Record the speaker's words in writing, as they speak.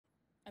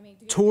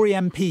Tory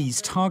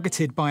MPs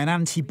targeted by an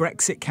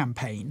anti-Brexit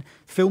campaign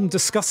filmed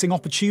discussing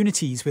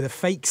opportunities with a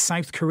fake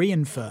South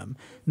Korean firm.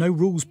 No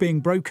rules being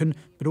broken,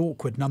 but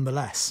awkward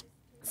nonetheless.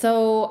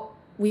 So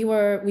we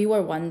were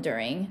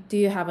wondering, do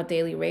you have a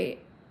daily rate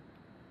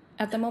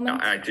at the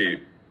moment? I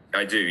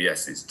do,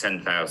 yes. It's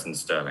 10,000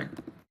 sterling.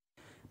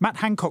 Matt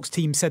Hancock's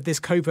team said this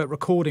covert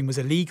recording was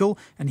illegal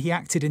and he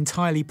acted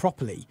entirely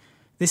properly.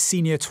 This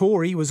senior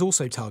Tory was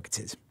also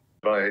targeted.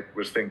 I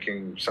was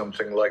thinking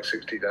something like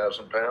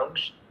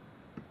 £60,000.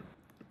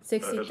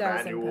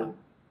 £60,000.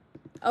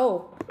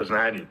 Oh. As an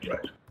annual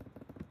rate.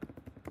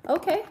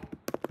 Okay.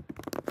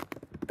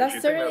 If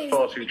you think that's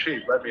far too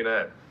cheap, let me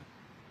know.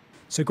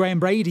 So Graham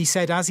Brady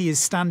said as he is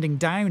standing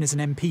down as an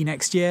MP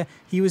next year,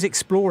 he was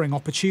exploring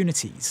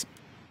opportunities.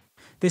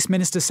 This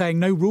minister saying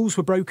no rules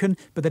were broken,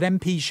 but that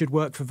MPs should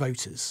work for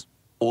voters.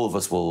 All of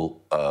us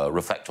will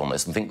reflect on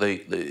this and think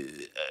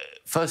the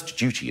first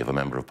duty of a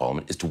Member of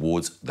Parliament is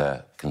towards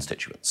their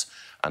constituents.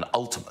 And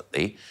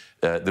ultimately,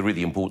 the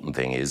really important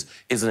thing is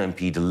an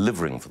MP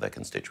delivering for their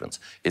constituents?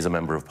 Is a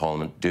Member of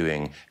Parliament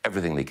doing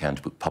everything they can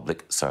to put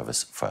public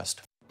service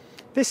first?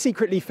 This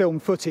secretly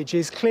filmed footage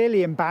is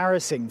clearly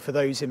embarrassing for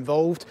those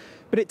involved,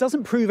 but it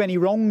doesn't prove any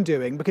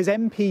wrongdoing because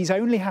MPs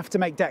only have to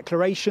make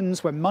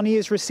declarations when money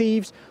is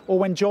received or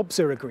when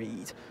jobs are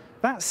agreed.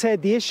 That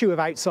said, the issue of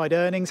outside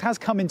earnings has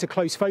come into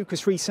close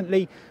focus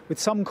recently, with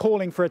some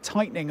calling for a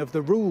tightening of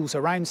the rules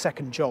around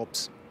second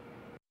jobs.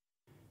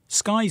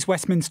 Sky's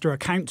Westminster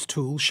account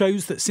tool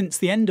shows that since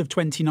the end of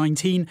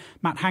 2019,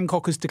 Matt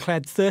Hancock has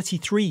declared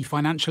 33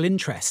 financial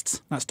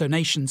interests, that's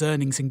donations,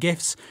 earnings and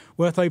gifts,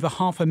 worth over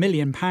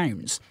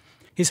 £500,000.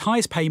 His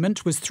highest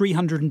payment was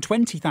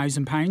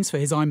 £320,000 for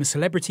his I'm a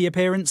Celebrity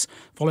appearance,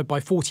 followed by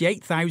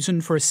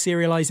 £48,000 for a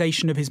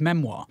serialisation of his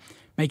memoir,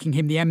 making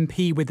him the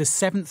MP with the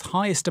 7th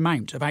highest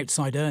amount of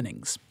outside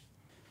earnings.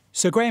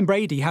 Sir Graham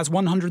Brady has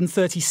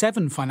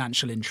 137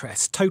 financial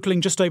interests,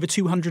 totalling just over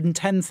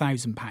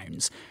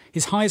 £210,000.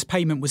 His highest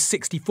payment was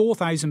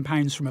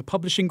 £64,000 from a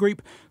publishing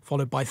group,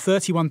 followed by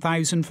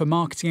 £31,000 for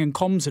marketing and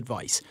comms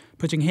advice,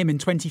 putting him in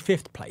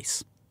 25th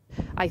place.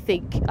 I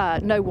think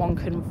no one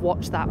can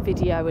watch that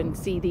video and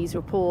see these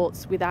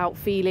reports without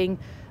feeling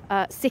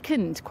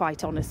sickened,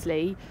 quite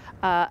honestly,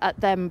 at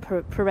them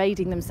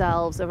parading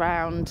themselves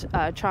around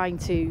trying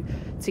to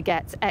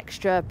get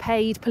extra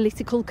paid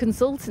political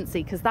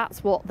consultancy, because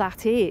that's what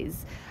that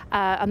is.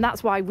 And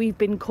that's why we've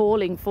been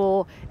calling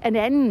for an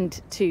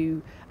end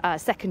to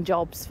second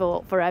jobs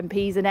for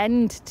MPs, an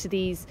end to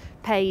these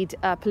paid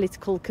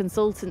political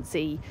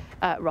consultancy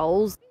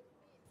roles.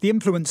 The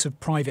influence of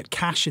private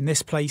cash in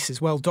this place is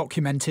well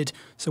documented,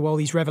 so while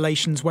these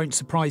revelations won't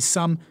surprise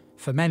some,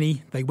 for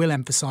many, they will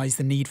emphasise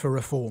the need for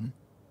reform.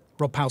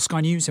 Rob Powell,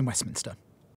 Sky News in Westminster.